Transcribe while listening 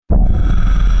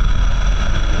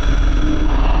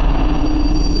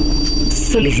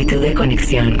Solicitud de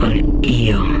conexión con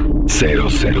IO.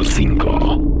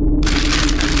 005.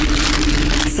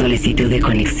 Solicitud de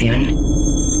conexión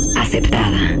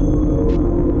aceptada.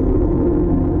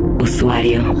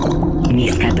 Usuario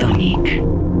Miskatonic.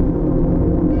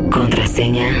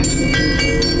 Contraseña.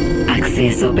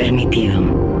 Acceso permitido.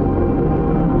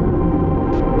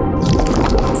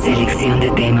 Selección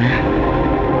de tema.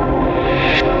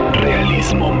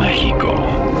 Realismo mágico.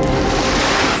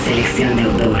 Selección de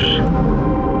autor.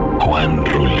 Juan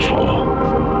Rulfo.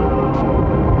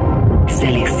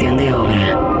 Selección de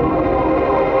obra.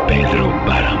 Pedro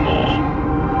Páramo.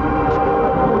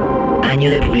 Año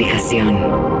de publicación.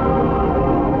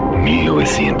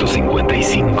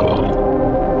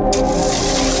 1955.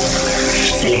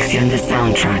 Selección de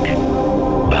soundtrack.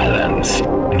 Balance.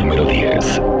 Número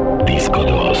 10. Disco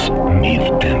 2.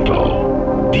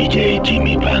 Mid-tempo. DJ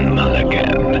Jimmy Van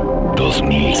Malakan.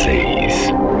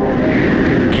 2006.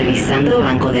 Revisando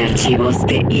banco de archivos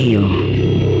de IO.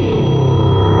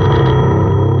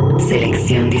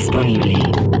 Selección disponible.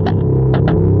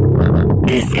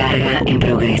 Descarga en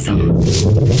progreso.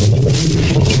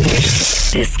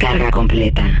 Descarga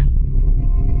completa.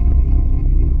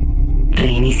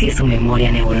 Reinicie su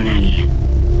memoria neuronal.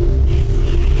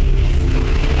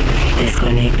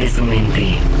 Desconecte su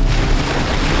mente.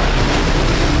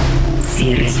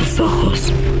 Cierre sus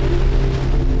ojos.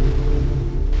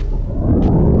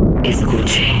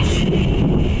 Escuche.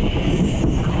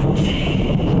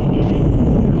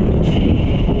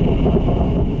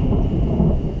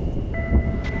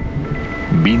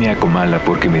 Vine a Comala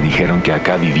porque me dijeron que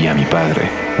acá vivía mi padre,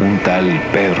 un tal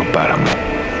Pedro Páramo.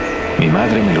 Mi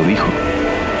madre me lo dijo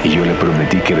y yo le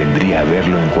prometí que vendría a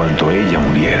verlo en cuanto ella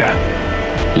muriera.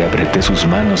 Le apreté sus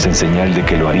manos en señal de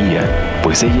que lo haría,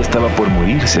 pues ella estaba por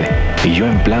morirse y yo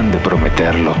en plan de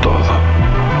prometerlo todo.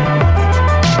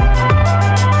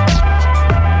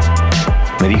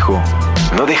 Me dijo,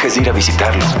 no dejes de ir a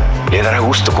visitarlo, le dará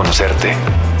gusto conocerte.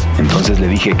 Entonces le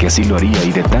dije que así lo haría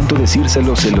y de tanto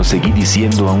decírselo se lo seguí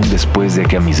diciendo aún después de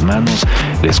que a mis manos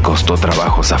les costó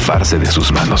trabajo zafarse de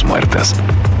sus manos muertas.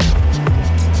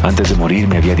 Antes de morir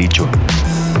me había dicho,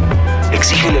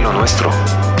 exígele lo nuestro,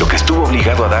 lo que estuvo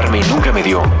obligado a darme y nunca me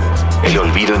dio. El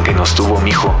olvido en que nos tuvo,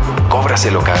 mijo,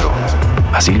 cóbraselo caro.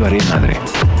 Así lo haré, madre.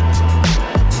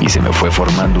 Y se me fue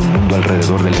formando un mundo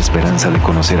alrededor de la esperanza de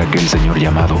conocer a aquel señor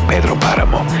llamado Pedro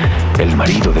Páramo, el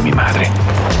marido de mi madre.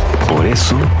 Por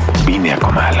eso vine a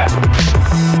Comala.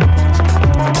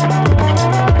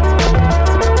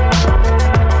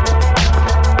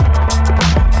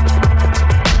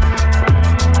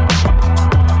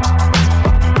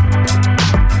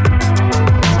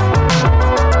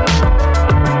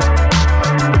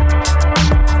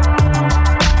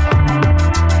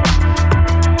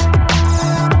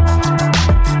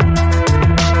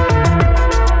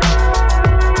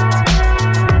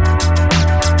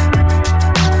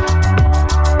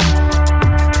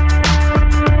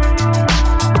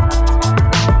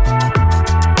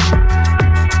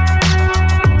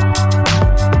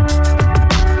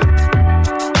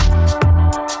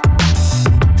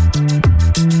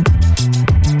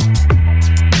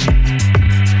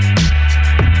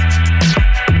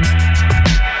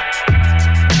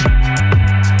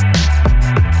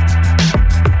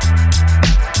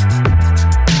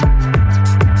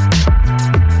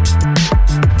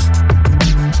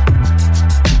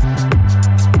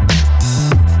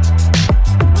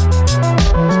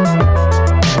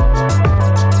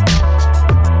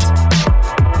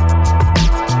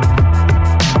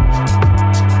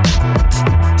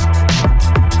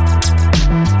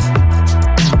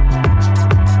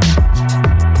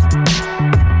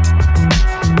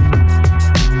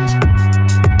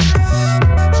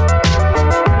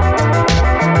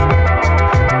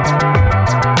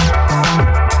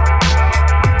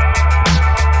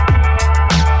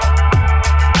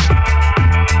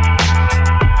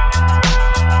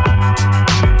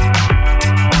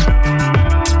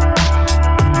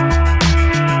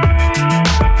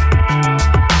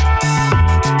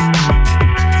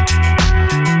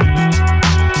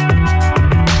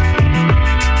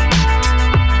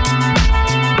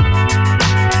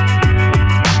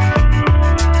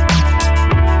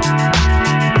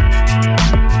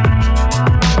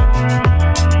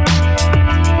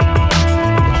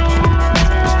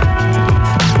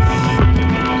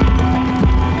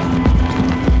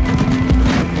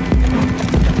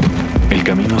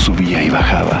 Subía y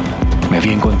bajaba. Me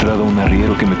había encontrado un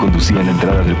arriero que me conducía a la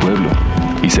entrada del pueblo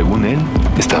y según él,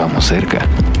 estábamos cerca.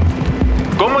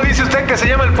 ¿Cómo dice usted que se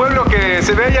llama el pueblo que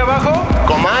se ve allá abajo?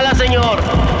 Comala, señor.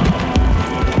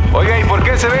 Oiga, ¿y por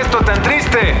qué se ve esto tan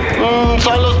triste?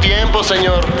 Son los tiempos,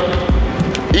 señor.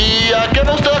 ¿Y a qué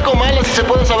va usted a Comala, si se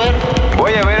puede saber?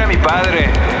 Voy a ver a mi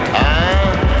padre.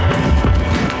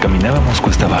 Caminábamos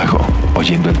cuesta abajo,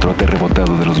 oyendo el trote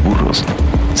rebotado de los burros.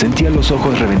 Sentía los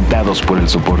ojos reventados por el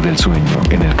sopor del sueño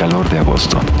en el calor de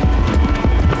agosto.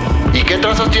 ¿Y qué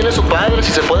trazas tiene su padre,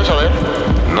 si se puede saber?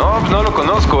 No lo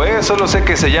conozco, solo sé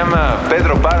que se llama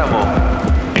Pedro Páramo.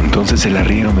 Entonces el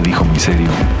arriero me dijo muy serio: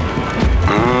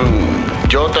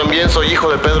 Yo también soy hijo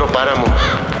de Pedro Páramo.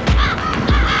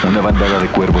 Una bandada de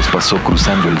cuervos pasó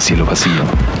cruzando el cielo vacío.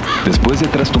 Después de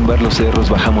trastumbar los cerros,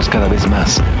 bajamos cada vez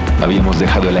más. Habíamos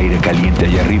dejado el aire caliente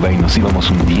allá arriba y nos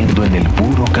íbamos hundiendo en el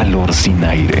puro calor sin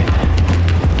aire.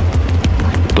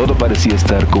 Todo parecía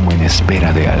estar como en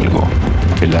espera de algo.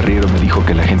 El arriero me dijo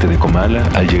que la gente de Comala,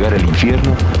 al llegar al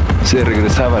infierno, se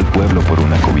regresaba al pueblo por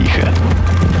una cobija.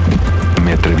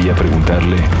 Me atreví a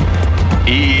preguntarle: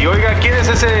 Y oiga, ¿quién es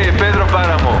ese Pedro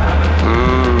Páramo?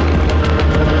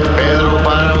 Pedro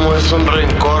Páramo es un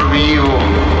rencor vivo.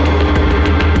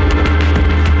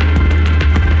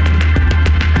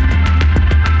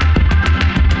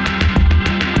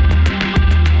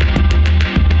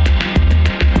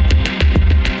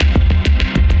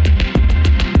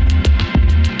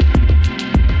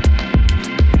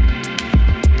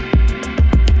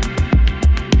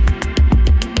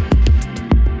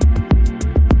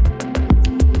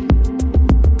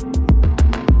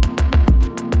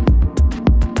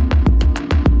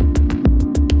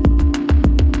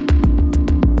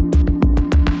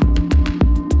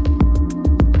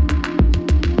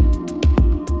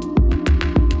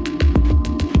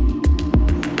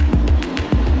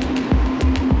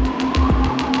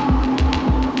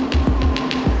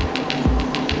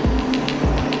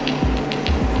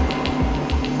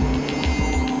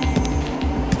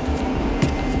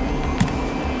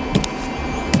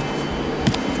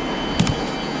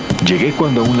 Llegué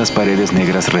cuando aún las paredes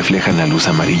negras reflejan la luz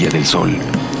amarilla del sol.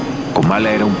 Comala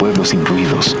era un pueblo sin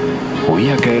ruidos.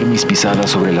 Oía caer mis pisadas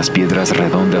sobre las piedras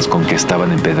redondas con que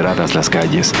estaban empedradas las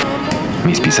calles.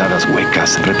 Mis pisadas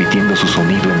huecas, repitiendo su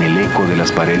sonido en el eco de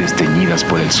las paredes teñidas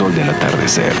por el sol del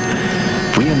atardecer.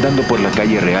 Fui andando por la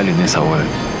calle real en esa hora.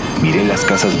 Miré las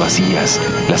casas vacías,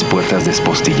 las puertas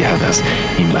despostilladas,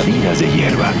 invadidas de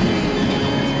hierba.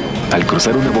 Al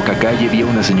cruzar una bocacalle vi a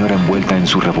una señora envuelta en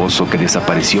su rebozo que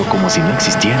desapareció como si no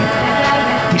existiera.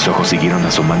 Mis ojos siguieron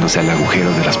asomándose al agujero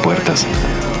de las puertas.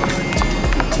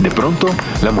 De pronto,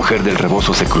 la mujer del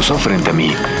rebozo se cruzó frente a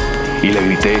mí y le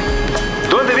grité: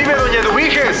 ¿Dónde vive doña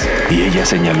Eduviges? Y ella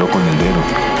señaló con el dedo: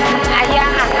 Allá,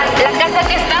 la casa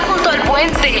que está junto al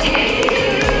puente.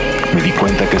 Me di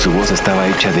cuenta que su voz estaba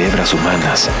hecha de hebras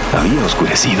humanas. Había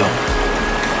oscurecido.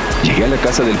 Llegué a la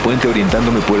casa del puente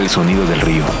orientándome por el sonido del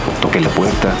río. Toqué la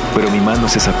puerta, pero mi mano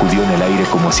se sacudió en el aire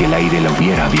como si el aire la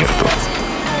hubiera abierto.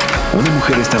 Una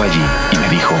mujer estaba allí y me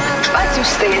dijo: Pase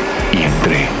usted. Y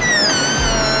entré.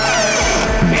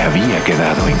 Me había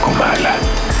quedado en Comala.